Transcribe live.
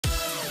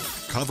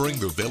covering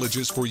the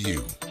Villages for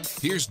you.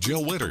 Here's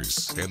Jill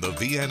Winters and the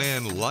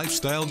VNN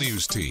Lifestyle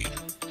News Team.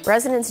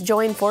 Residents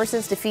join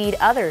forces to feed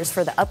others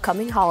for the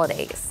upcoming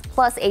holidays.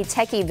 Plus, a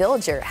techie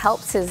villager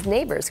helps his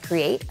neighbors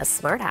create a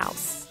smart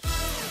house.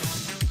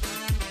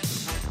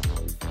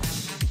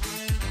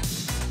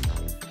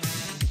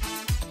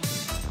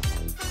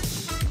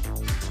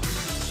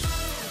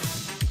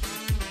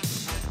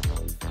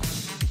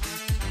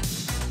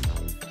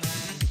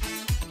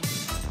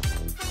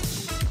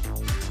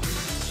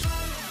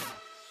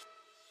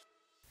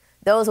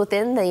 Those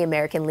within the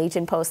American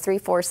Legion Post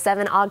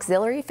 347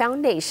 Auxiliary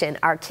Foundation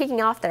are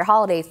kicking off their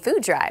holiday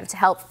food drive to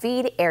help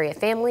feed area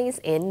families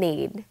in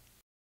need.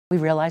 We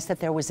realized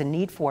that there was a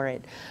need for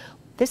it.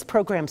 This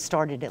program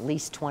started at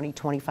least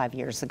 25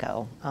 years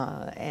ago,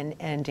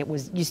 and it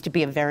used to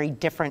be a very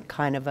different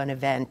kind of an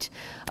event.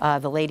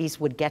 The ladies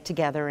would get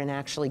together and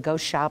actually go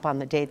shop on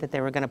the day that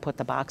they were going to put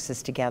the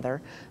boxes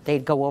together.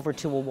 They'd go over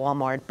to a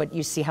Walmart, but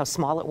you see how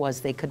small it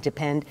was. They could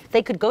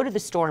go to the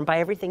store and buy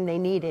everything they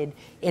needed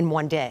in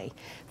one day.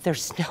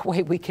 There's no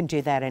way we can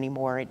do that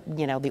anymore.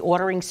 The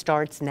ordering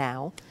starts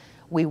now.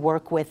 We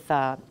work with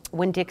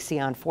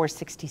Winn-Dixie on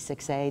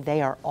 466A.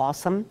 They are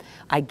awesome.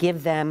 I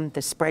give them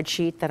the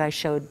spreadsheet that I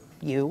showed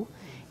you,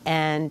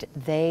 and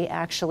they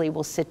actually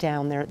will sit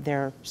down,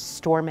 their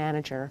store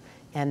manager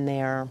and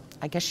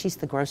I guess she's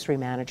the grocery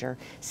manager,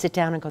 sit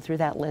down and go through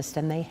that list,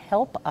 and they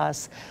help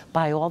us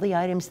buy all the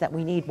items that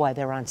we need while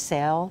they're on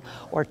sale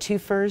or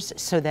twofers,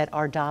 so that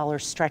our dollar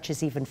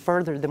stretches even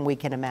further than we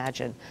can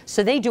imagine.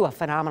 So they do a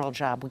phenomenal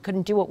job. We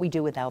couldn't do what we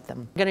do without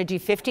them. We're going to do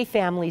 50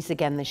 families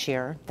again this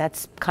year.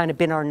 That's kind of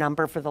been our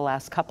number for the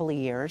last couple of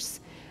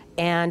years.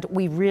 And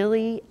we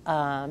really,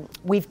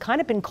 we've kind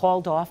of been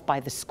called off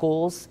by the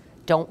schools.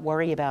 Don't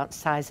worry about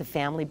size of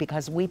family,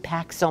 because we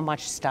pack so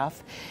much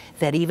stuff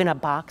that even a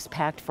box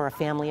packed for a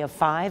family of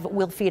 5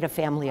 will feed a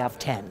family of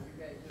 10.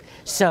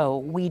 So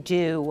we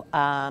do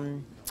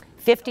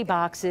 50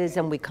 boxes,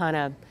 and we kind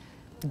of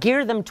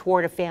gear them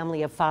toward a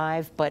family of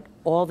 5, but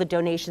all the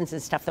donations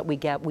and stuff that we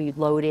get, we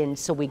load in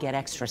so we get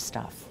extra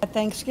stuff. At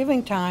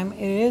Thanksgiving time,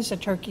 it is a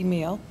turkey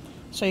meal.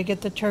 So you get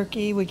the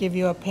turkey, we give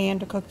you a pan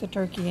to cook the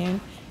turkey in.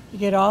 You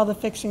get all the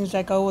fixings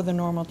that go with a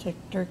normal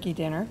turkey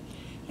dinner.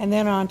 And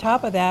then on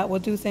top of that, we'll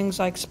do things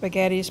like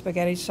spaghetti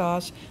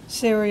sauce,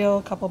 cereal,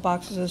 a couple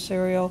boxes of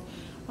cereal.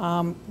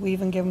 We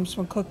even give them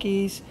some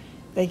cookies.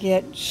 They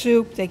get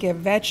soup, they get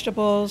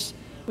vegetables.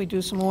 We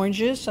do some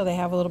oranges, so they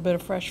have a little bit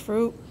of fresh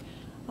fruit.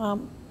 A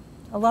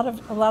lot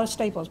of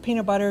staples,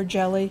 peanut butter,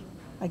 jelly,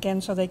 again,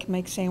 so they can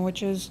make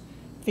sandwiches,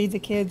 feed the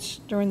kids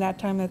during that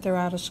time that they're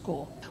out of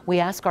school. We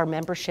ask our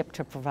membership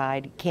to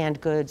provide canned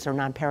goods or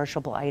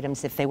non-perishable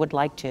items if they would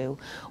like to.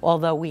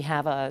 Although we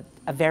have a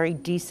very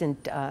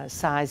decent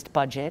sized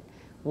budget,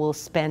 we'll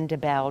spend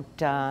about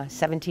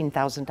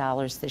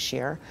 $17,000 this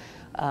year.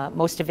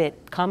 Most of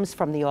it comes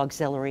from the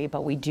auxiliary,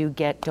 but we do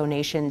get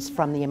donations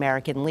from the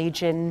American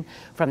Legion,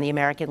 from the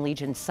American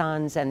Legion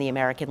Sons, and the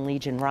American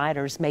Legion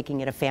Riders, making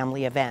it a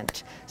family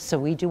event. So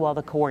we do all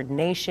the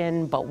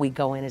coordination, but we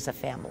go in as a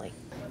family.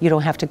 You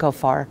don't have to go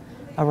far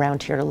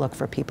around here to look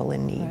for people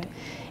in need. Right.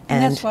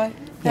 And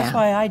that's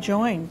why I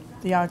joined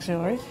the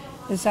auxiliary,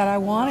 is that I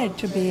wanted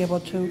to be able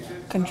to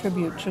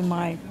contribute to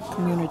my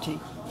community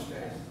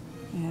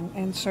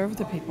and serve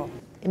the people.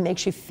 It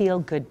makes you feel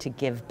good to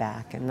give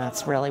back, and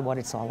that's really what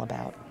it's all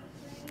about.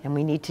 And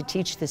we need to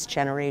teach this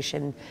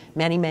generation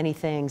many, many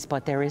things,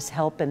 but there is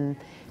help, and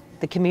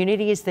the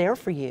community is there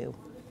for you.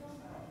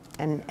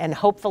 And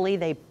hopefully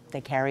they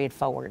carry it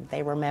forward.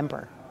 They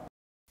remember.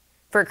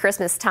 For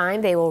Christmas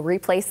time, they will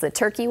replace the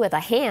turkey with a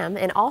ham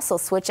and also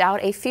switch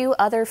out a few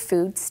other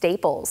food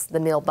staples.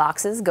 The meal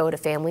boxes go to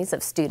families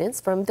of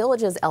students from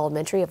Villages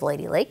Elementary of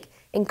Lady Lake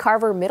and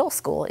Carver Middle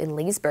School in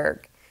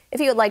Leesburg.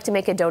 If you would like to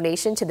make a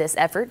donation to this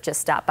effort,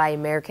 just stop by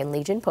American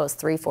Legion Post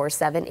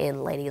 347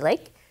 in Lady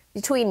Lake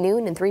between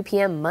noon and 3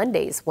 p.m.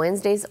 Mondays,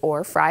 Wednesdays,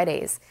 or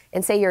Fridays,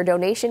 and say your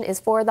donation is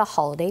for the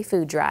holiday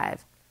food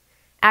drive.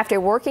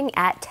 After working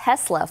at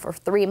Tesla for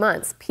 3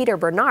 months, Peter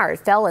Bernard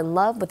fell in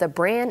love with the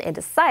brand and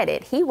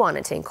decided he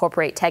wanted to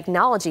incorporate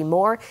technology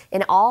more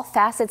in all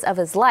facets of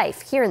his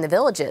life here in the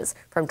Villages,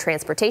 from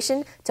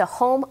transportation to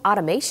home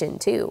automation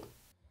too.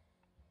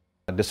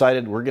 I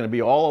decided we're going to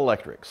be all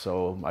electric,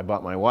 so I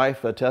bought my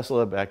wife a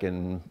Tesla back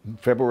in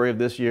February of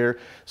this year.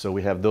 So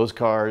we have those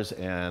cars,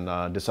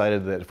 and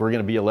decided that if we're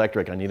going to be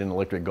electric, I need an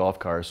electric golf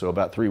car. So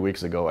about 3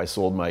 weeks ago, I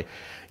sold my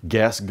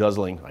gas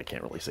guzzling, I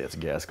can't really say it's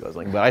gas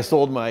guzzling, but I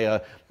sold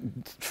my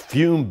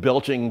fume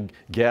belching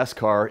gas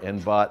car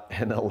and bought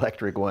an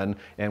electric one,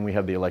 and we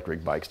have the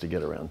electric bikes to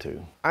get around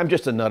too. I'm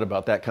just a nut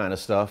about that kind of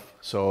stuff,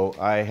 so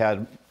I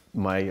had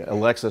my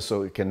Alexa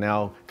so it can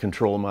now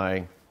control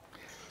my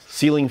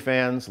ceiling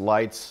fans,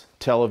 lights,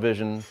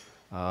 television.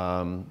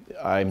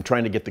 I'm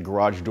trying to get the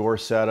garage door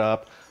set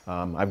up.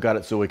 I've got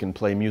it so we can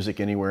play music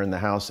anywhere in the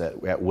house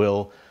at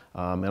will.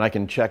 And I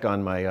can check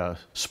on my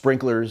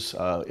sprinklers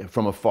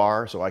from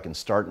afar, so I can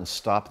start and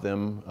stop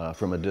them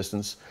from a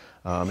distance.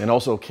 And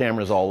also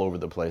cameras all over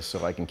the place,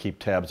 so I can keep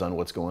tabs on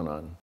what's going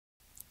on.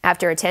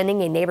 After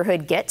attending a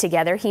neighborhood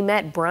get-together, he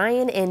met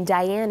Brian and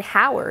Diane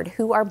Howard,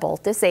 who are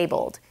both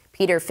disabled.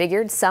 Peter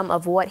figured some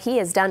of what he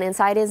has done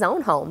inside his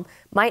own home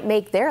might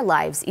make their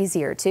lives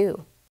easier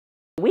too.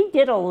 We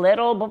did a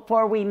little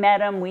before we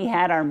met him. We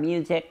had our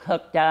music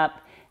hooked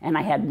up, and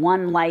I had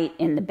one light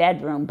in the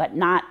bedroom, but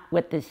not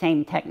with the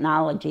same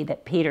technology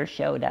that Peter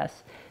showed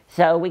us.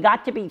 So we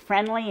got to be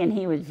friendly, and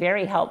he was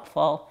very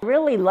helpful. I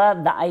really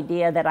love the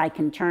idea that I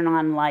can turn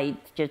on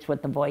lights just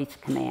with the voice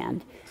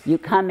command. You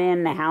come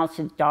in, the house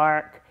is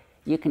dark,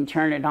 you can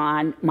turn it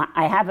on.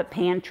 I have a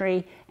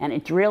pantry, and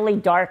it's really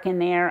dark in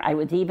there. I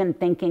was even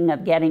thinking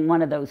of getting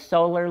one of those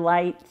solar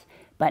lights,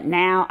 but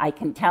now I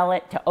can tell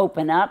it to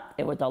open up.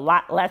 It was a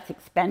lot less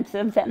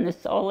expensive than the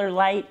solar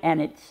light, and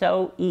it's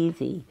so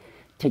easy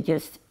to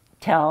just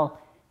tell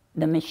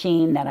the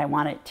machine that I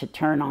want it to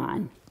turn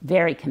on.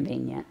 Very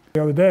convenient.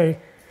 The other day,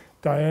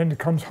 Diane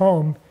comes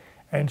home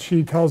and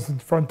she tells the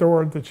front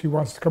door that she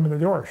wants to come in the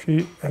door.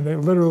 And they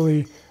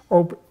literally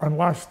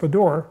unlatch the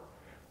door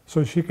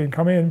so she can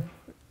come in,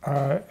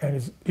 and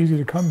it's easy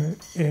to come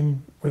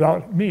in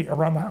without me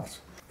around the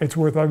house. It's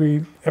worth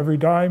every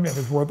dime, and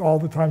it's worth all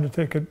the time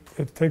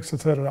it takes to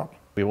set it up.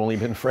 We've only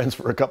been friends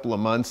for a couple of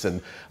months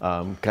and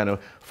kind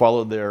of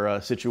followed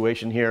their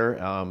situation here.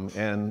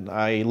 And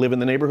I live in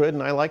the neighborhood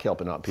and I like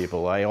helping out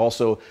people. I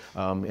also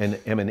am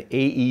an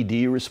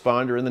AED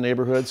responder in the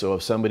neighborhood. So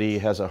if somebody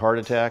has a heart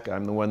attack,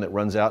 I'm the one that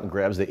runs out and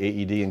grabs the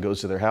AED and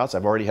goes to their house.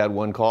 I've already had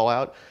one call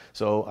out.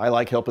 So I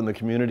like helping the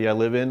community I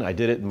live in. I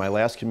did it in my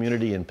last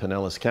community in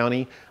Pinellas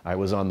County. I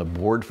was on the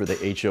board for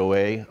the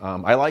HOA.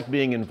 I like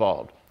being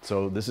involved.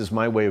 So this is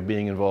my way of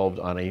being involved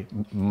on a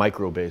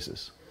micro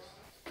basis.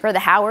 For the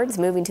Howards,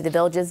 moving to the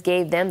Villages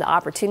gave them the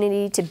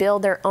opportunity to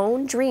build their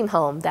own dream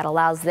home that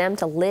allows them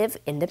to live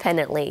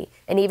independently.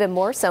 And even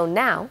more so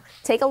now,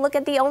 take a look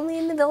at the Only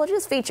in the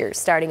Villages features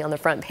starting on the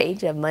front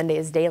page of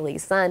Monday's Daily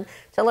Sun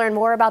to learn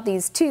more about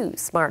these two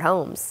smart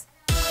homes.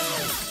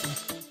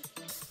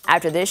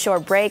 After this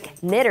short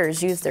break,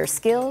 knitters use their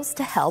skills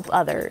to help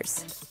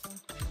others.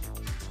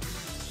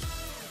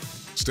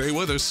 Stay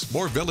with us.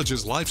 More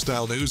Villages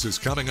lifestyle news is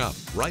coming up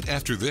right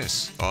after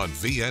this on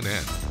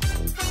VNN.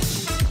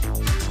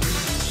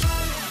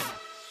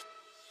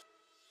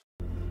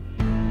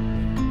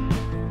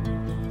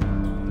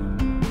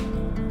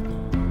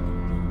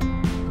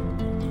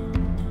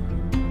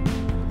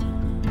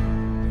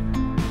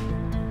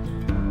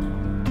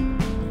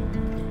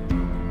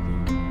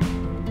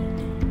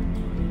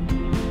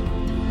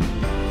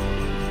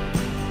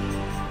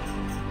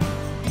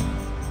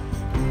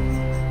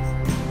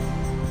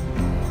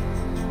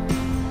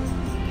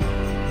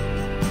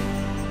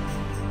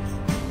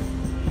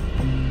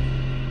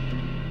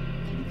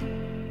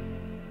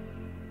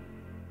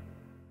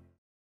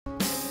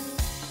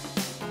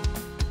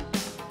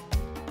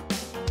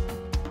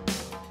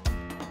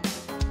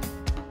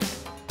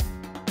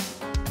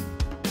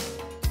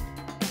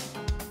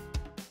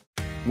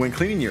 When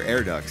cleaning your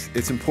air ducts,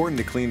 it's important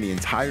to clean the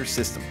entire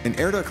system. An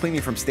air duct cleaning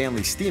from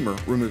Stanley Steamer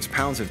removes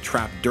pounds of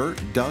trapped dirt,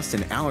 dust,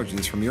 and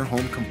allergens from your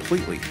home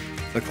completely.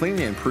 The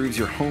cleaning improves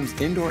your home's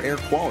indoor air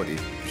quality,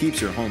 keeps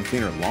your home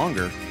cleaner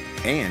longer,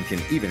 and can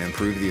even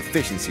improve the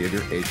efficiency of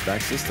your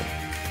HVAC system.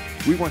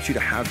 We want you to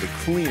have the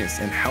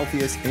cleanest and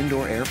healthiest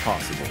indoor air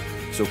possible,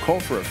 so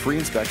call for a free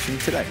inspection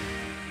today.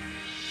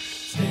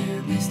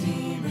 Stanley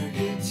Steamer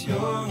gets your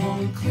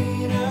home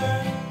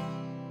cleaner.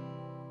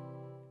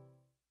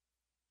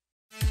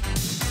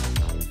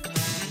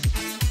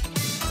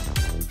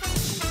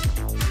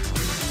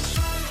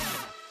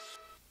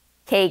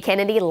 Kay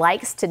Kennedy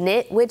likes to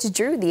knit, which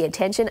drew the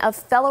attention of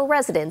fellow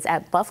residents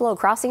at Buffalo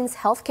Crossings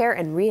Healthcare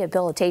and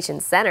Rehabilitation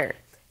Center.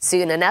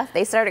 Soon enough,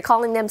 they started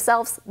calling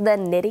themselves the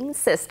Knitting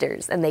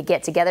Sisters, and they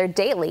get together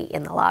daily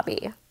in the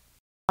lobby.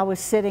 I was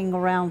sitting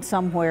around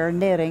somewhere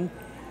knitting,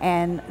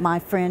 and my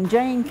friend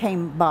Jane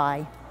came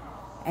by,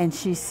 and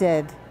she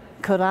said,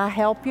 "Could I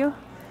help you?"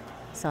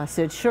 So I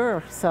said,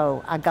 "Sure."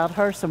 So I got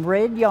her some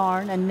red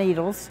yarn and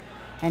needles,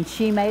 and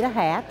she made a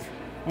hat,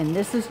 and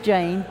this is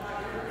Jane.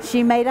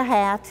 She made a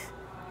hat.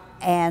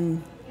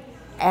 And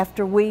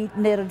after we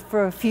knitted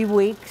for a few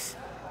weeks,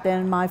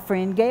 then my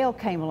friend Gail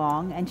came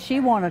along and she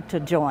wanted to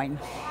join.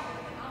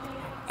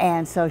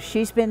 And so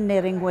she's been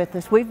knitting with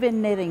us. We've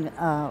been knitting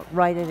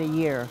right at a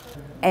year.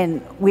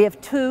 And we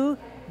have two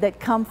that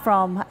come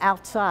from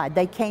outside.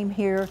 They came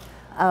here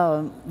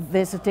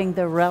visiting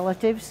their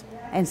relatives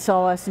and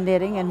saw us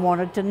knitting and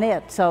wanted to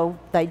knit. So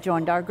they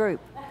joined our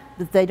group.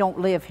 They don't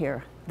live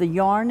here. The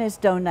yarn is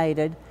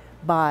donated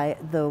by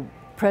the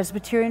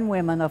Presbyterian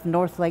women of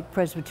North Lake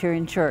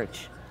Presbyterian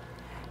Church,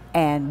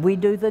 and we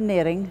do the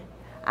knitting.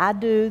 I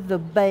do the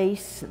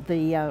base,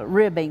 the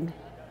ribbing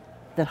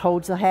that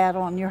holds the hat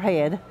on your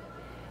head,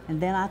 and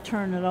then I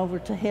turn it over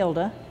to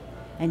Hilda,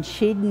 and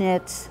she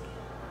knits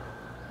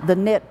the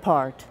knit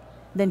part.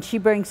 Then she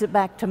brings it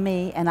back to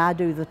me, and I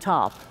do the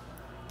top.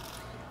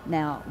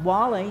 Now,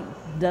 Wally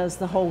does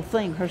the whole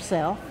thing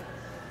herself.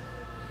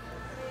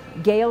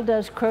 Gail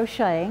does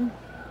crocheting,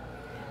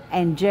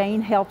 and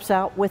Jane helps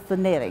out with the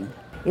knitting.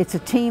 It's a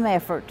team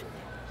effort.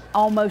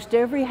 Almost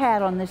every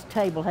hat on this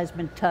table has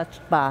been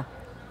touched by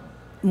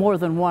more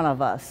than one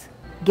of us.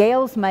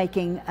 Gail's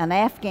making an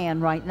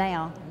Afghan right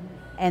now,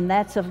 and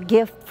that's a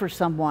gift for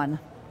someone.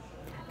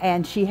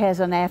 And she has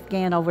an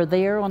Afghan over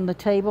there on the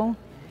table,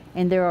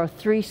 and there are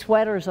 3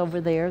 sweaters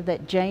over there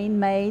that Jane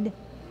made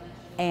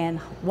and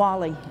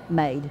Wally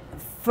made.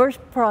 First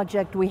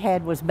project we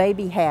had was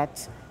baby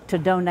hats to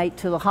donate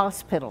to the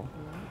hospital.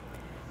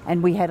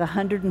 And we had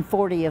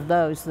 140 of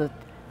those that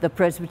the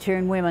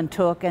Presbyterian women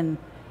took and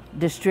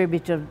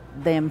distributed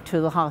them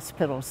to the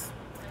hospitals.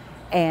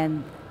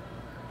 And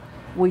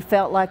we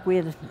felt like we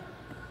had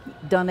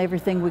done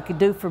everything we could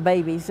do for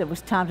babies. It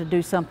was time to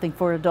do something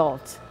for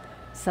adults.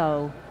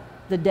 So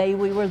the day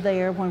we were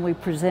there, when we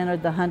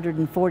presented the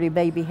 140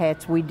 baby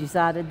hats, we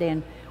decided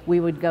then we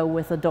would go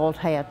with adult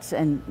hats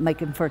and make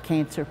them for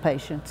cancer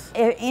patients.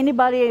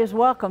 Anybody is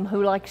welcome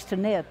who likes to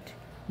knit.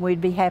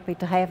 We'd be happy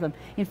to have them.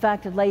 In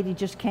fact, a lady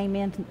just came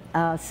in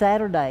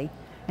Saturday,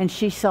 and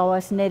she saw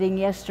us knitting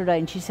yesterday,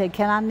 and she said,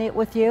 "Can I knit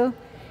with you?"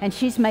 And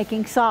she's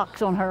making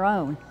socks on her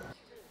own.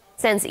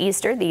 Since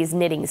Easter, these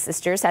knitting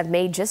sisters have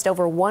made just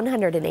over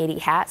 180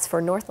 hats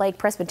for North Lake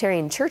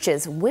Presbyterian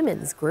Church's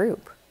women's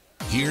group.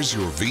 Here's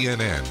your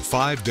VNN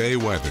 5-day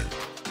weather.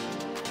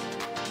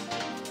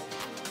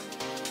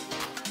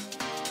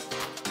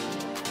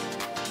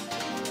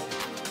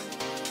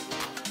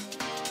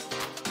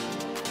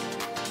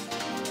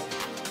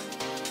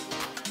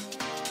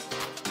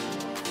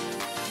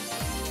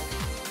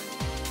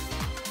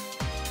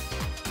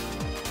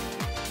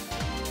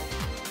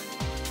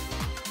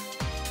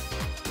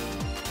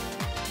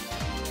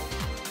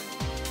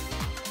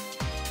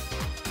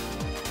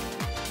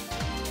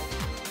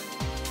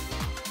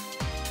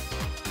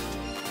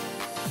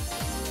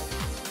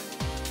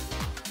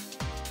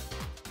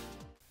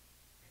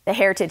 The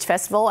Heritage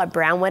Festival at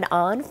Brownwood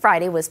on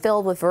Friday was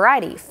filled with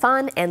variety,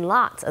 fun, and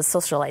lots of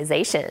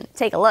socialization.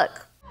 Take a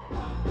look.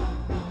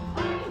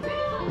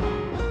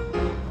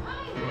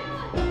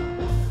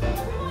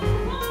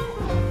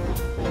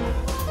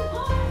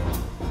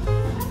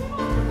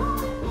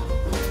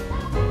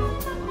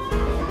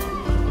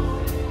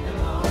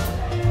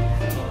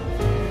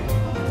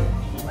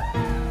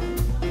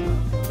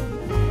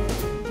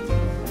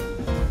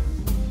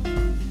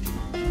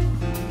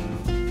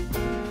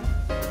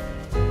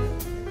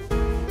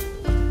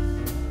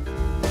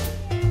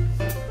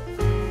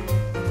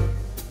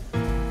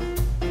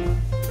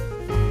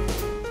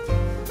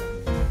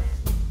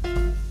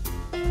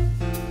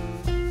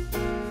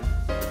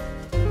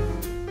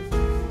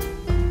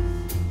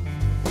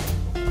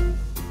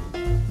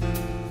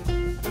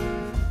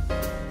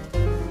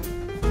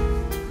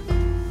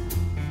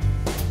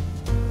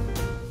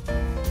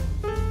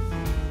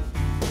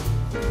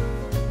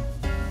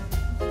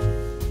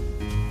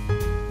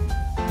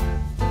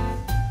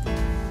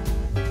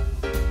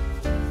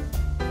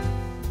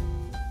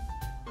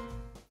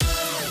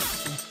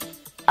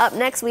 Up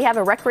next, we have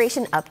a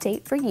recreation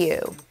update for you.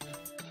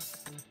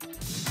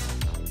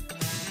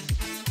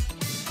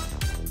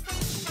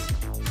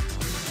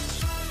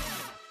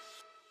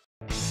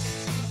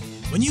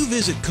 When you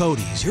visit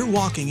Cody's, you're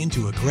walking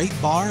into a great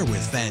bar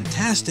with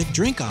fantastic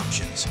drink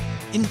options,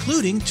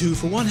 including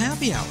 2-for-1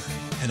 happy hour,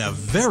 and a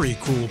very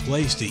cool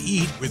place to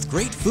eat with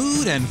great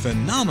food and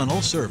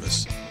phenomenal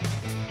service.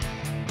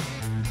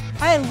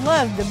 I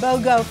love the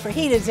BOGO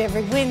fajitas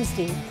every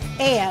Wednesday,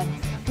 and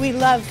we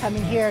love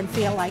coming here and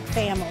feel like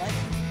family.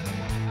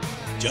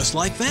 Just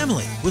like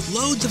family, with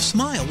loads of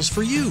smiles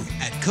for you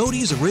at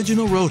Cody's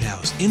Original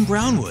Roadhouse in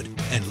Brownwood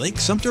and Lake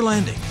Sumter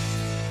Landing.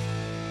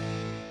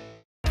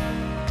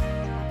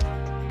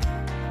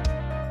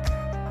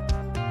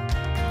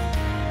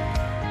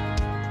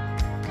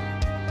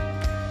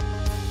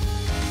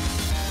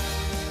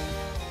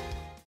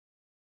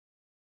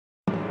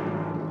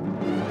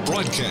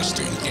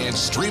 Broadcasting and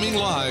streaming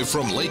live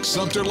from Lake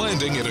Sumter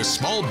Landing in a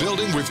small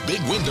building with big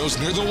windows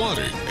near the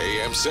water.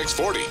 AM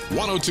 640,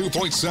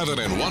 102.7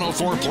 and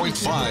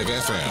 104.5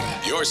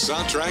 FM. Your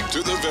soundtrack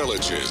to the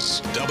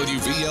Villages.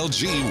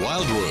 WVLG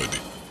Wildwood.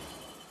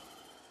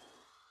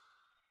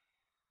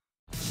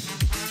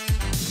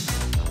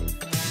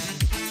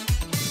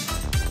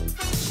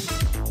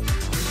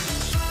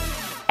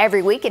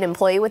 Every week, an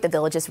employee with the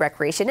Villages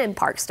Recreation and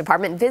Parks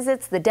Department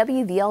visits the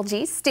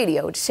WVLG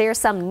studio to share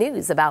some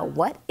news about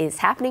what is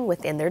happening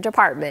within their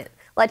department.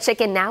 Let's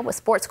check in now with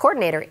Sports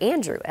Coordinator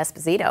Andrew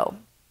Esposito.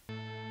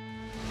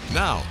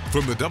 Now,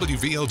 from the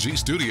WVLG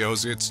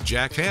studios, it's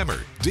Jack Hammer,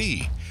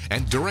 D,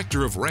 and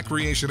Director of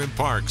Recreation and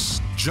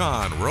Parks,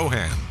 John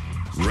Rohan.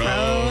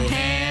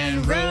 Rohan.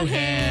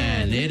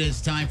 It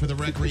is time for the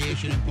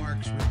Recreation and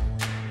Parks.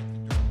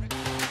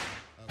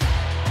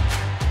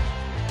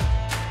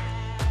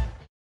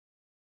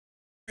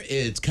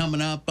 It's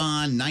coming up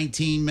on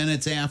 19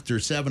 minutes after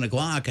 7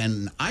 o'clock,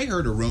 and I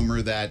heard a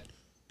rumor that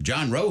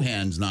John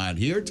Rohan's not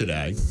here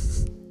today.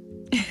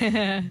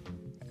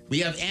 We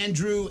have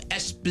Andrew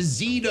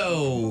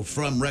Esposito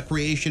from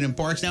Recreation and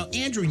Parks. Now,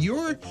 Andrew,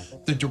 you're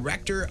the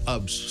director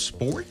of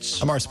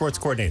sports? I'm our sports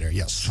coordinator,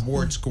 yes.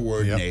 Sports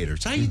coordinator.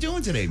 So how you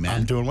doing today, man?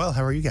 I'm doing well.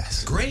 How are you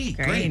guys? Great.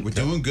 We're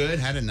doing good.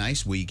 Had a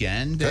nice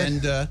weekend.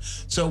 Good. And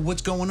so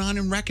what's going on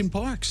in Rec and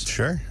Parks?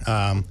 Sure.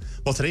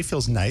 Well, today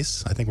feels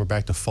nice. I think we're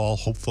back to fall,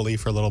 hopefully,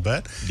 for a little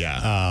bit.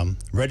 Yeah.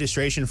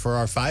 Registration for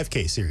our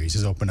 5K series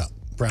is open up.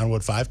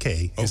 Brownwood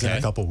 5K is in a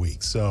couple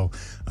weeks. So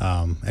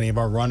any of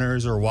our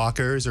runners or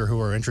walkers or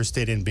who are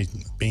interested in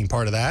being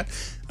part of that,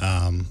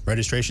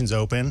 registration's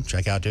open.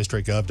 Check out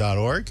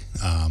districtgov.org.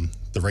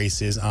 The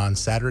race is on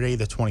Saturday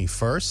the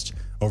 21st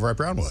over at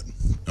Brownwood.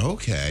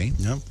 Okay.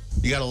 Yep.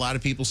 You got a lot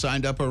of people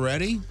signed up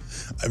already?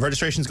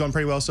 Registration's going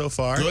pretty well so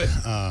far. Good.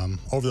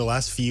 Over the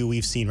last few,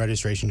 we've seen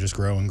registration just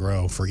grow and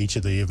grow for each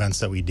of the events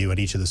that we do at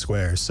each of the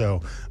squares.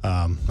 So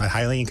I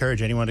highly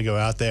encourage anyone to go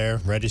out there,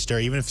 register,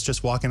 even if it's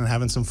just walking and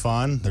having some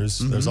fun.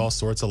 There's all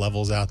sorts of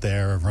levels out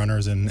there of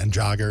runners and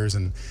joggers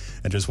and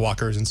just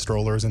walkers and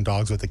strollers and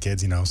dogs with the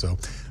kids, So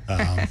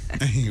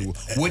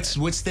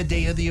what's the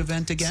day of the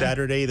event again?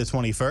 Saturday the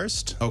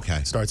 21st.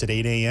 Okay. Starts at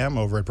 8 a.m.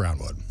 over at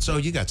Brownwood. So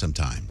you got some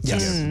time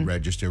to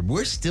register.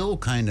 We're still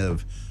kind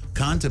of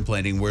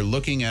contemplating. We're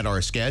looking at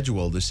our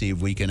schedule to see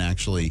if we can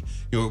actually.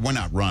 We're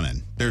not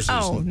running. There's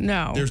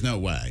no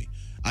way.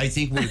 I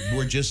think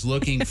we're just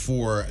looking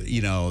for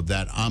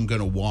that I'm going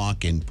to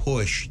walk and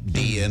push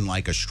D in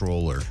like a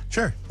stroller.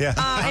 Sure. Yeah.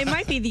 It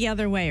might be the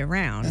other way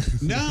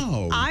around.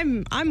 No.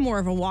 I'm more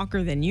of a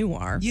walker than you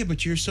are. Yeah,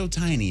 but you're so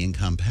tiny and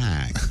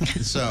compact.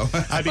 So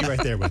I'd be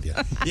right there with you.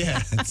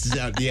 Yeah.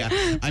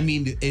 Yeah. I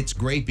mean, it's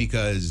great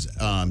because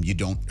you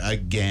don't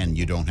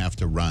have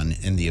to run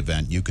in the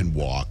event. You can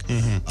walk,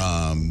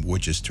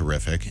 which is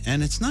terrific.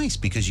 And it's nice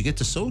because you get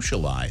to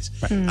socialize.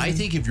 Right. I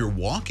think if you're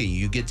walking,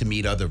 you get to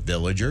meet other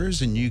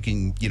villagers and you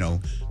can,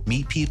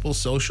 meet people,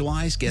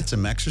 socialize, get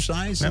some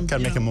exercise. Yep, kind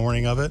of make a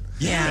morning of it.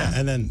 Yeah.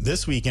 And then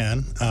this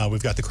weekend,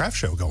 we've got the craft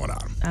show going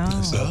on.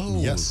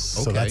 Yes.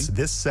 Okay. So that's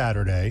this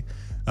Saturday,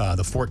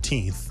 the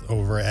 14th,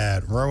 over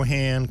at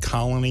Rohan,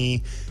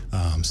 Colony,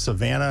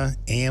 Savannah,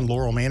 and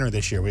Laurel Manor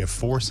this year. We have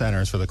 4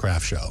 centers for the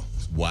craft show.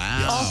 Wow.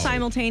 Yes. All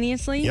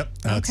simultaneously? Yep.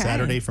 It's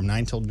Saturday from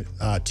 9 till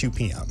 2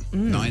 p.m.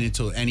 9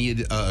 until any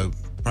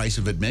price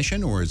of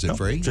admission, or is it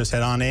free? Just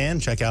head on in,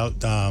 check out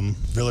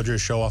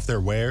villagers show off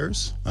their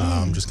wares.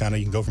 Just kind of,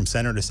 you can go from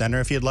center to center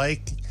if you'd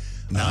like.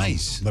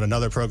 Nice. But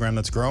another program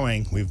that's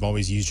growing, we've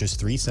always used just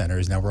 3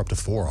 centers. Now we're up to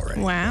 4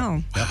 already.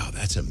 Wow. Wow,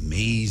 that's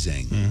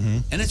amazing.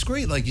 And it's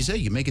great. Like you said,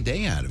 you make a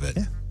day out of it.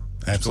 Yeah,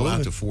 absolutely.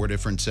 Go out to 4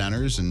 different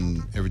centers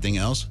and everything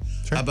else.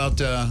 Sure. How about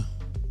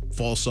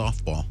fall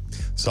softball?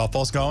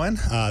 Softball's going.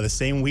 The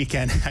same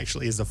weekend,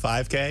 actually, is the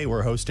 5K.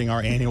 We're hosting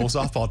our annual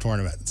softball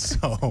tournament.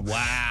 So,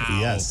 wow.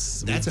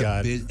 Yes. That's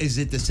is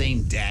it the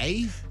same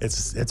day?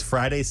 It's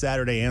Friday,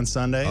 Saturday, and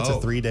Sunday. It's a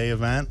 3-day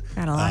event.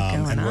 Got a lot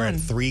going and we're on. at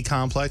 3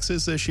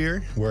 complexes this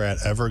year. We're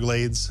at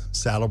Everglades,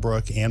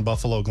 Saddlebrook, and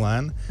Buffalo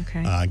Glen.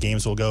 Okay.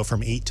 Games will go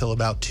from 8 till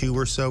about 2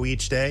 or so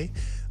each day.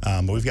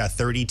 But we've got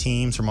 30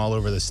 teams from all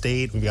over the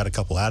state. We've got a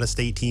couple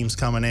out-of-state teams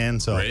coming in.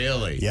 So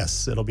really,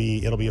 yes, it'll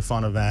be a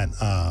fun event.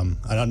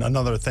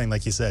 Another thing,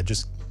 like you said,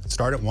 just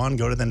start at one,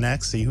 go to the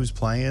next, see who's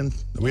playing.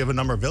 We have a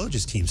number of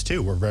villages teams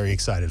too. We're very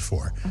excited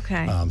for.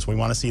 Okay. So we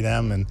want to see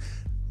them and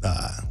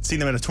see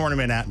them in a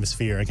tournament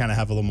atmosphere and kind of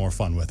have a little more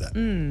fun with it.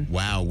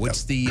 Wow.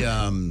 What's the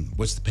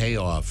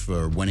payoff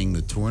for winning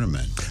the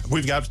tournament?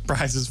 We've got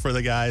prizes for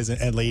the guys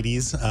and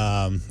ladies.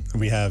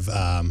 We have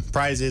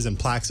prizes and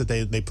plaques that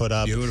they put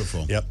up.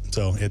 Beautiful. Yep.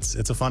 So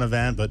it's a fun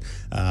event, but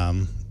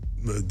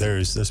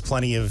there's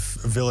plenty of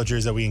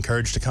villagers that we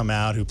encourage to come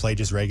out who play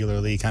just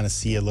regularly, kind of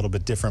see a little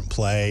bit different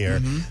play,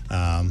 or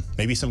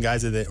maybe some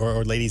guys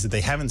or ladies that they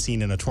haven't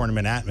seen in a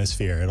tournament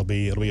atmosphere. It'll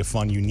be a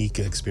fun, unique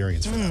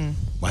experience for them.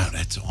 Wow,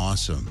 that's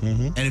awesome.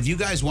 And if you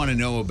guys want to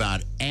know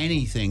about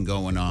anything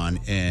going on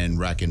in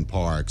Rec and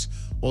Parks,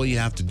 all you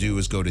have to do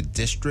is go to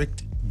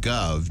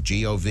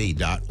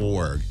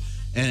districtgov.org,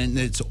 and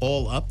it's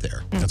all up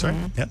there. That's right.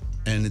 Yep.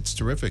 And it's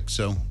terrific.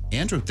 So,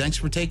 Andrew, thanks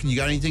for taking. You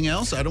got anything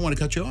else? I don't want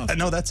to cut you off.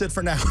 No, that's it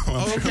for now.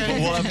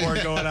 Okay. We'll have more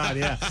going on.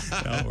 Yeah.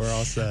 No, we're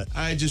all set.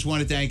 I just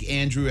want to thank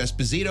Andrew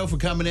Esposito for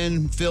coming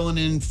in, filling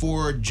in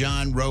for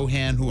John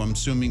Rohan, who I'm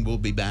assuming will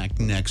be back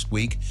next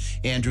week.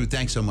 Andrew,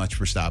 thanks so much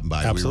for stopping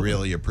by. Absolutely. We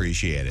really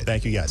appreciate it.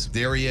 Thank you, guys.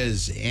 There he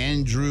is,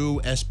 Andrew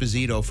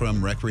Esposito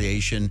from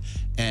Recreation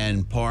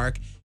and Park.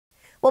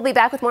 We'll be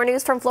back with more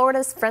news from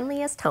Florida's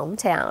friendliest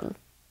hometown.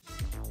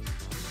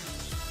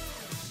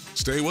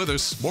 Stay with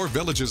us. More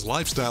Villages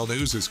lifestyle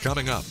news is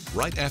coming up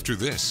right after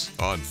this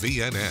on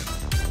VNN.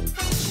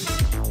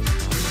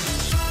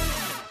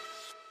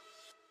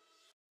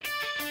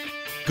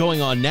 Going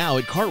on now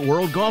at Kart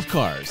World Golf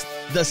Cars,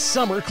 the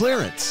summer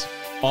clearance.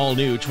 All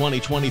new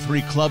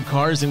 2023 club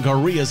cars and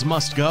Garrias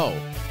must go.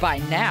 Buy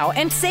now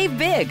and save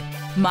big.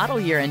 Model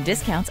year and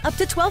discounts up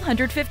to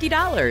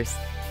 $1,250.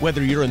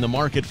 Whether you're in the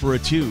market for a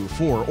 2,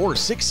 4, or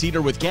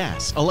 6-seater with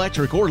gas,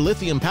 electric, or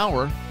lithium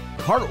power,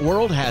 Kart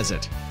World has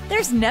it.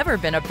 There's never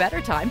been a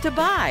better time to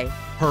buy.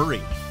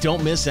 Hurry,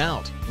 don't miss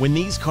out. When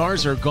these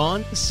cars are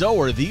gone, so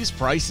are these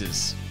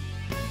prices.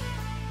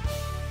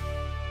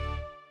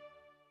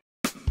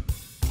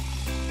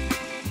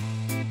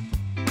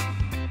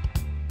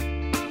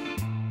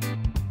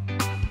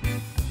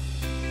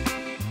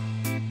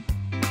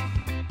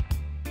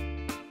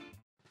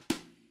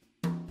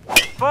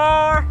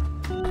 Four.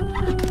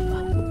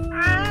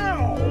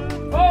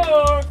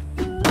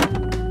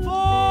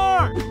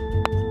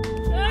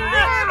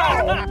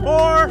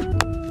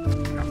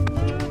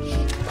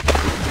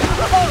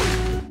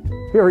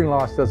 Hearing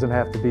loss doesn't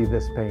have to be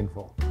this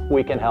painful.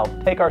 We can help.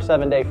 Take our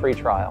 7-day free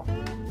trial.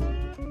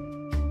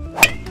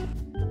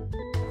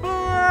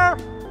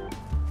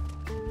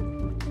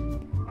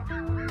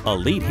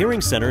 Elite Hearing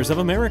Centers of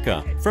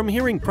America. From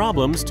hearing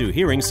problems to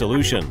hearing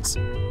solutions.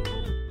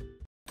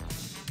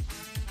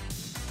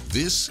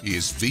 This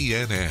is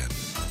VNN.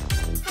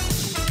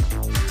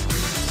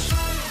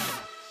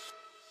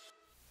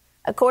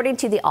 According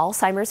to the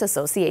Alzheimer's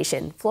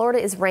Association, Florida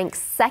is ranked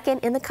second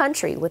in the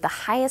country with the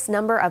highest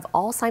number of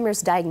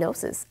Alzheimer's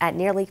diagnoses at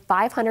nearly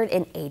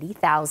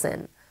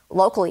 580,000.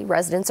 Locally,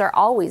 residents are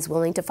always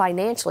willing to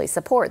financially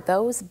support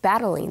those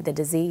battling the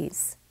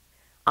disease.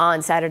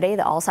 On Saturday,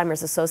 the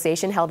Alzheimer's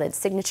Association held its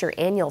signature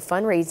annual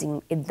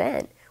fundraising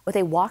event with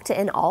a walk to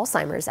end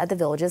Alzheimer's at the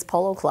Villages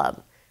Polo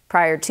Club.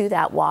 Prior to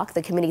that walk,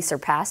 the committee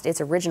surpassed its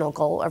original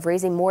goal of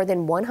raising more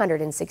than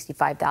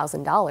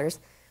 $165,000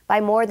 by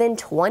more than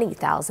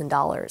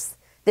 $20,000.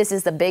 This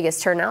is the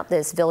biggest turnout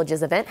this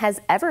Villages event has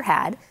ever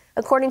had,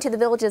 according to the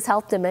Villages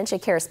Health Dementia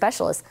Care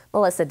Specialist,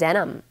 Melissa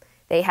Denham.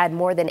 They had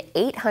more than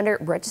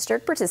 800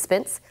 registered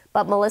participants,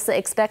 but Melissa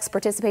expects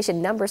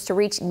participation numbers to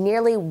reach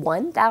nearly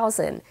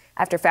 1,000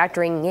 after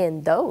factoring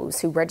in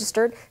those who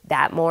registered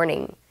that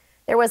morning.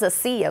 There was a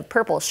sea of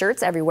purple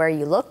shirts everywhere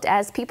you looked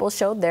as people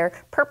showed their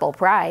purple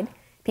pride.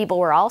 People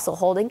were also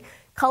holding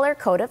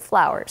color-coded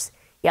flowers.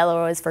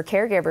 Yellow is for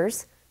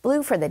caregivers,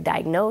 blue for the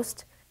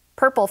diagnosed,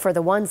 purple for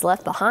the ones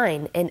left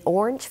behind, and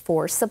orange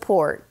for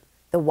support.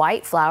 The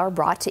white flower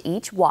brought to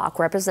each walk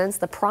represents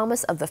the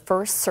promise of the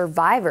first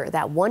survivor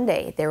that one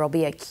day there will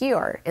be a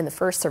cure and the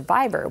first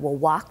survivor will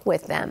walk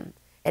with them.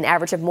 An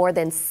average of more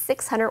than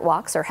 600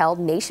 walks are held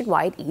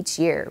nationwide each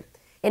year.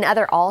 In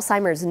other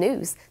Alzheimer's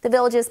news, the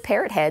Villages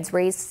Parrot Heads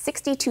raised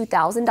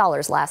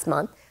 $62,000 last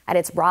month at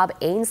its Rob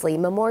Ainsley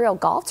Memorial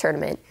Golf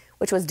Tournament,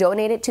 which was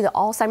donated to the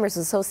Alzheimer's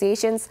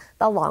Association's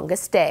The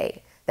Longest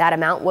Day. That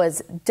amount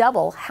was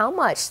double how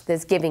much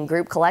this giving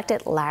group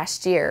collected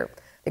last year.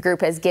 The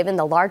group has given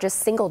the largest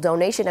single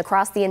donation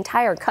across the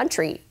entire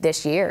country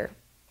this year.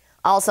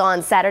 Also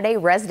on Saturday,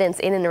 residents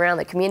in and around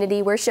the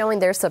community were showing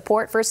their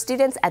support for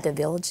students at the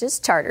Villages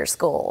Charter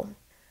School.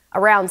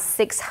 Around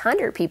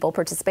 600 people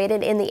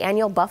participated in the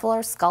annual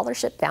Buffalo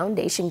Scholarship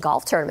Foundation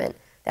Golf Tournament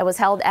that was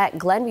held at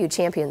Glenview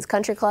Champions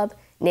Country Club,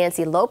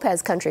 Nancy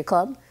Lopez Country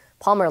Club,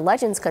 Palmer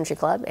Legends Country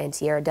Club, and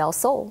Tierra del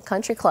Sol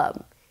Country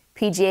Club.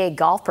 PGA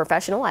golf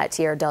professional at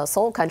Tierra del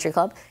Sol Country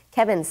Club,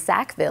 Kevin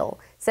Sackville,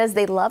 says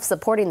they love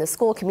supporting the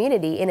school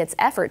community in its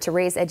effort to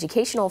raise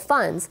educational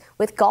funds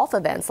with golf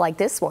events like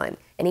this one,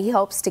 and he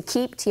hopes to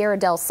keep Tierra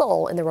del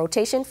Sol in the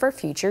rotation for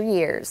future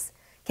years.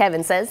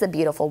 Kevin says the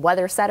beautiful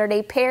weather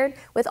Saturday paired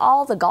with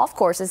all the golf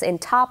courses in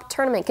top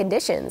tournament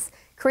conditions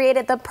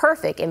created the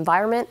perfect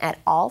environment at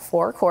all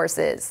 4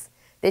 courses.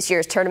 This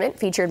year's tournament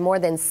featured more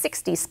than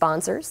 60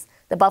 sponsors.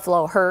 The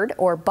Buffalo Herd,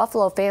 or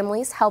Buffalo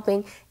Families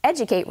Helping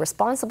Educate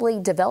Responsibly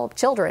Developed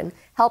Children,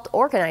 helped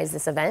organize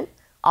this event.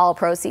 All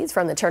proceeds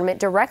from the tournament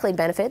directly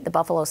benefit the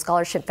Buffalo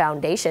Scholarship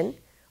Foundation.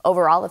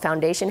 Overall, the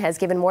foundation has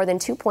given more than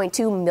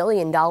 $2.2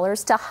 million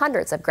to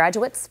hundreds of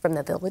graduates from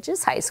the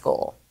Villages High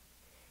School.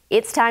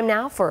 It's time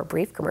now for a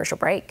brief commercial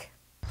break.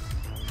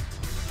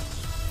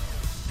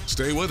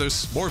 Stay with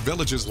us. More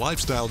Villages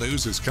lifestyle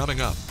news is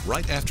coming up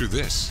right after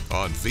this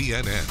on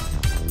VNN.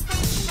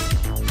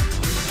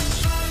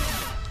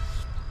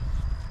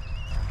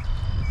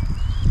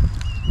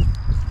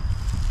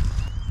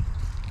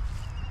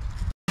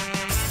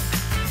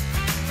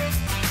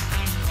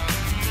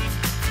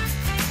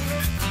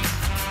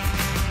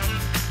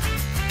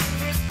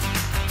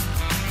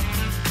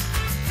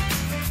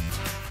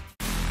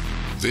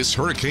 This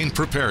hurricane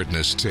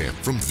preparedness tip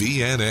from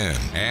VNN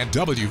and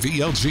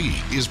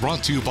WVLG is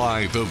brought to you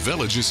by the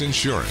Villages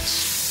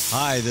Insurance.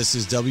 Hi, this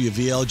is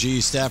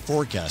WVLG staff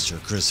forecaster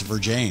Christopher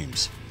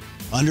James.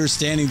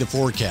 Understanding the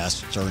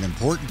forecasts are an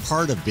important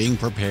part of being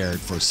prepared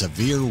for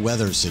severe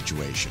weather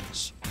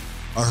situations.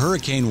 A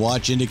hurricane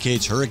watch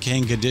indicates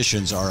hurricane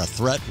conditions are a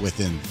threat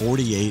within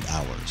 48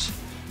 hours.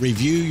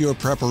 Review your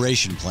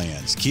preparation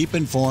plans, keep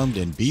informed,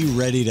 and be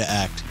ready to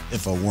act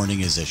if a warning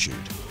is issued.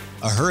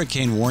 A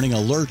hurricane warning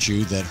alerts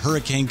you that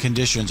hurricane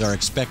conditions are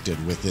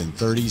expected within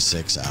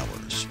 36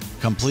 hours.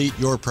 Complete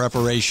your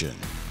preparation.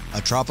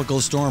 A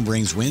tropical storm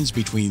brings winds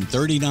between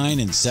 39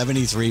 and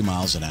 73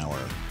 miles an hour.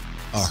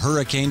 A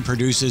hurricane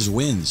produces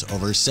winds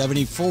over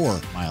 74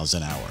 miles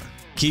an hour.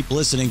 Keep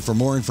listening for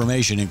more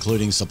information,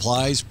 including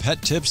supplies,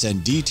 pet tips,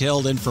 and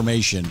detailed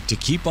information to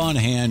keep on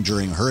hand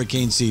during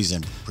hurricane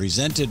season,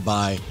 presented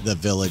by The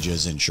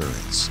Villages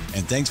Insurance.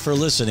 And thanks for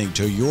listening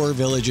to Your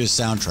Villages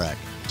Soundtrack,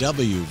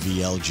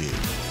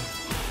 WVLG.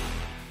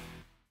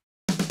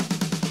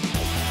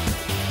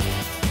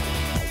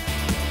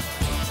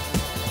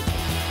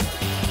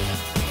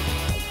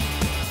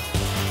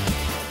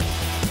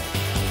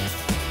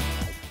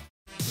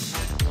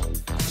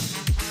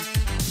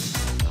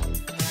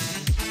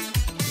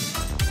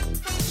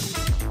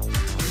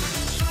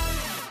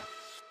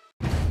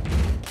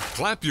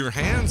 Clap your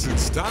hands and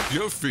stop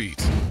your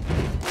feet.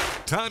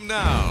 Time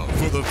now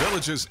for the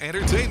Village's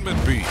Entertainment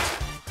Beat.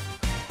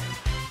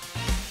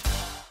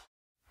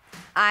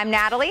 I'm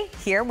Natalie,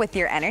 here with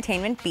your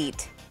Entertainment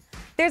Beat.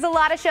 There's a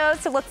lot of shows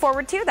to look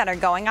forward to that are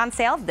going on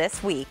sale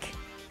this week.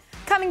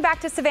 Coming back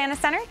to Savannah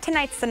Center,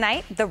 tonight's the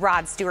night. The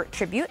Rod Stewart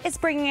Tribute is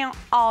bringing out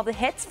all the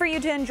hits for you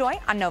to enjoy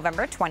on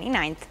November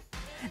 29th.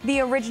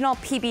 The original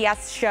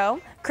PBS show,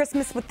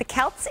 Christmas with the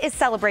Celts, is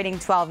celebrating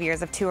 12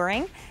 years of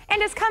touring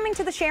and is coming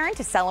to the Sharon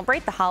to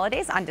celebrate the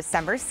holidays on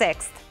December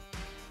 6th.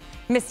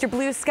 Mr.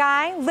 Blue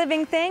Sky,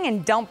 Living Thing,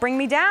 and Don't Bring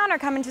Me Down are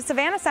coming to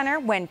Savannah Center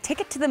when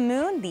Ticket to the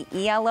Moon, the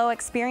ELO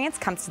experience,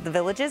 comes to the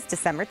Villages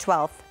December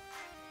 12th.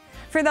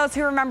 For those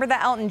who remember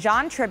the Elton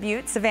John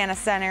tribute Savannah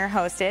Center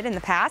hosted in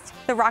the past,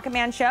 the Rocket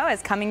Man Show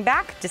is coming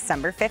back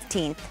December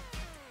 15th.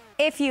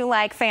 If you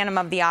like Phantom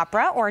of the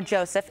Opera or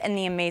Joseph and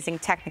the Amazing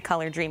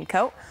Technicolor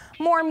Dreamcoat,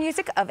 more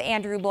music of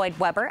Andrew Lloyd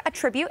Webber, a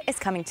tribute, is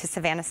coming to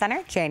Savannah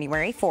Center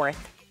January 4th.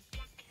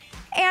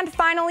 And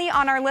finally,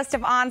 on our list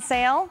of on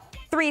sale,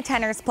 3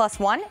 Tenors Plus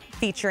One,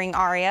 featuring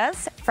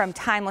arias from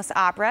Timeless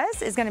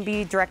Operas, is going to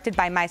be directed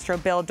by Maestro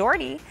Bill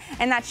Doherty,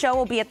 and that show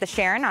will be at the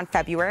Sharon on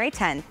February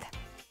 10th.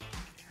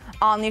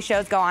 All new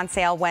shows go on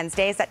sale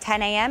Wednesdays at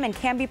 10 a.m. and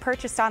can be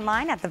purchased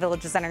online at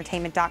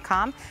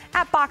thevillagesentertainment.com,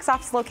 at box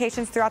office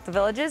locations throughout the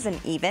Villages,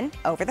 and even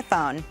over the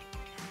phone.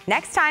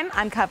 Next time,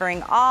 I'm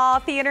covering all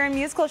theater and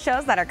musical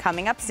shows that are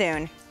coming up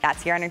soon.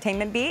 That's your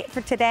Entertainment Beat for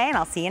today, and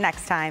I'll see you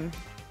next time.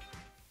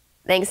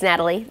 Thanks,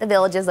 Natalie. The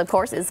Villages, of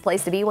course, is the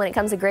place to be when it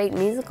comes to great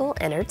musical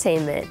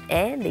entertainment.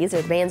 And these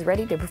are the bands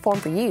ready to perform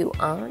for you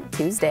on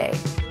Tuesday.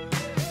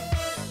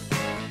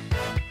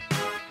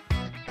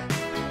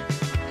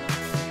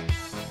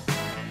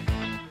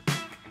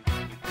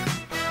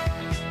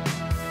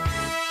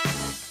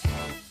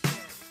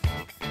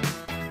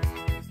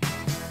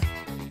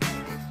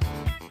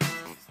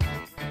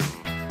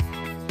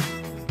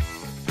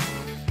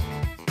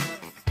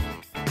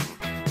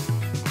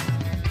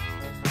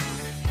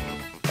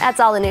 That's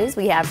all the news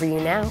we have for you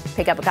now.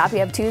 Pick up a copy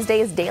of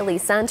Tuesday's Daily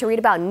Sun to read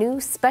about new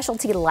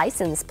specialty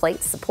license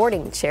plates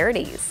supporting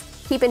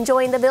charities. Keep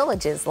enjoying the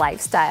Village's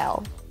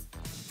lifestyle.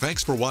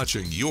 Thanks for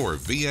watching your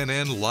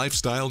VNN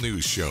Lifestyle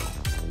News Show.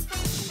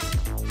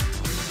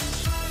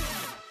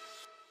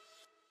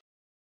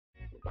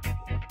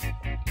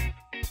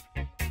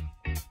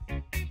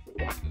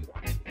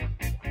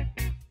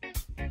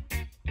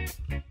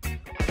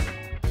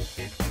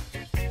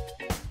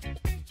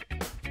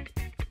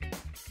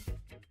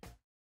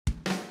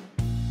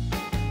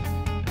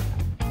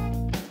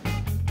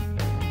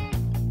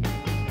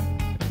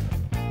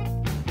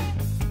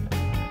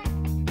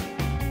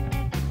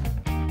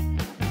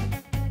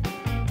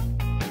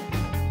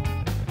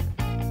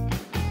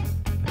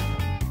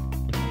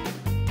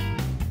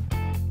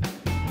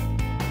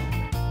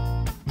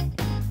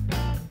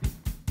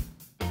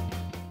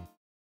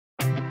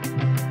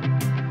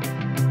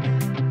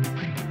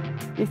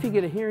 If you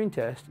get a hearing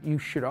test, you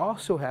should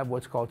also have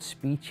what's called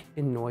speech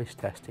and noise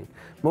testing.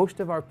 Most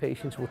of our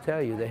patients will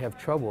tell you they have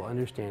trouble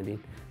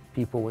understanding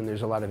people when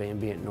there's a lot of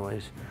ambient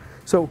noise.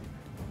 So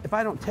if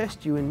I don't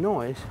test you in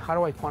noise, how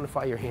do I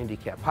quantify your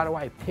handicap? How do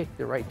I pick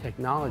the right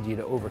technology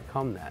to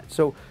overcome that?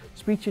 So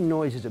speech and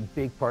noise is a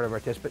big part of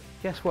our test, but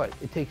guess what?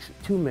 It takes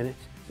 2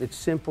 minutes. It's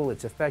simple,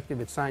 it's effective,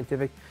 it's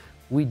scientific.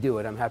 We do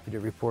it. I'm happy to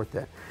report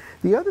that.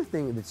 The other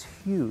thing that's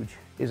huge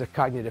is a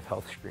cognitive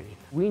health screening.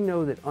 We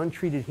know that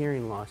untreated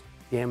hearing loss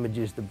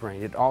damages the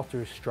brain. It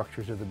alters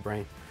structures of the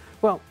brain.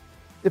 Well,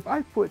 if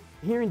I put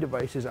hearing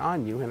devices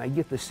on you and I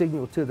get the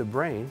signal to the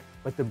brain,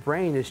 but the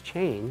brain is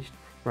changed,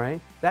 right,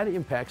 that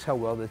impacts how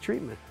well the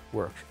treatment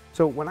works.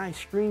 So when I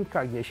screen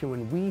cognition,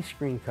 when we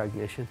screen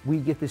cognition, we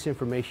get this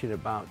information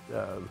about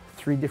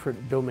 3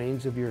 different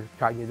domains of your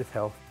cognitive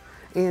health.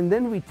 And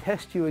then we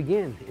test you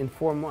again in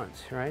 4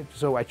 months, right?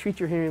 So I treat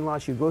your hearing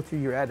loss, you go through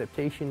your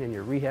adaptation and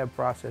your rehab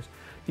process.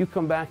 You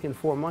come back in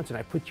 4 months and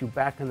I put you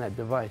back on that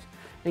device.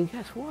 And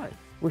guess what?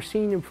 We're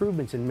seeing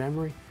improvements in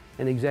memory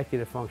and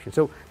executive function.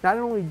 So not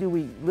only do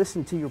we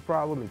listen to your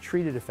problem and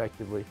treat it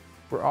effectively,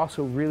 we're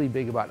also really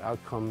big about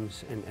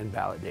outcomes and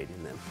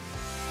validating them.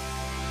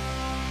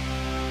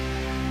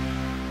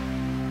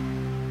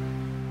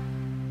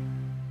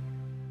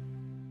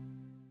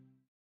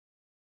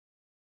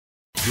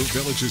 Your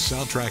Village's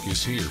soundtrack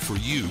is here for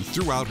you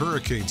throughout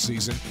hurricane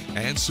season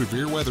and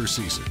severe weather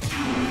season.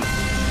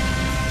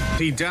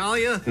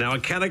 Idalia, now a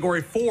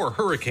Category 4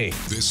 hurricane.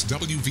 This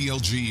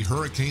WVLG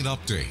Hurricane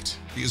Update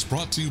is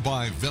brought to you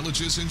by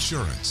Villages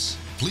Insurance.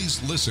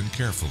 Please listen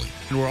carefully.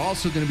 And we're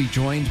also going to be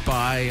joined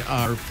by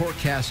our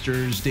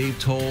forecasters, Dave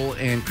Toll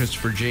and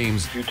Christopher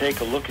James. If you take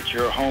a look at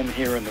your home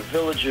here in the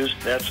Villages,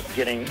 that's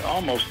getting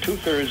almost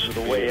 2/3 of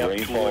the way up.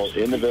 Rainfall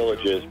in the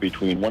Villages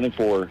between 1 and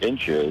 4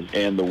 inches,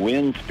 and the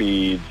wind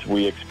speeds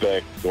we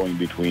expect going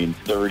between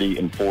 30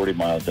 and 40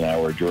 miles an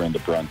hour during the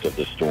brunt of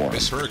the storm.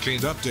 This Hurricane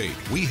Update,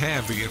 we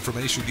have the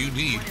information you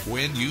need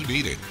when you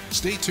need it.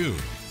 Stay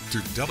tuned to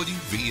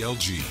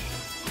WVLG.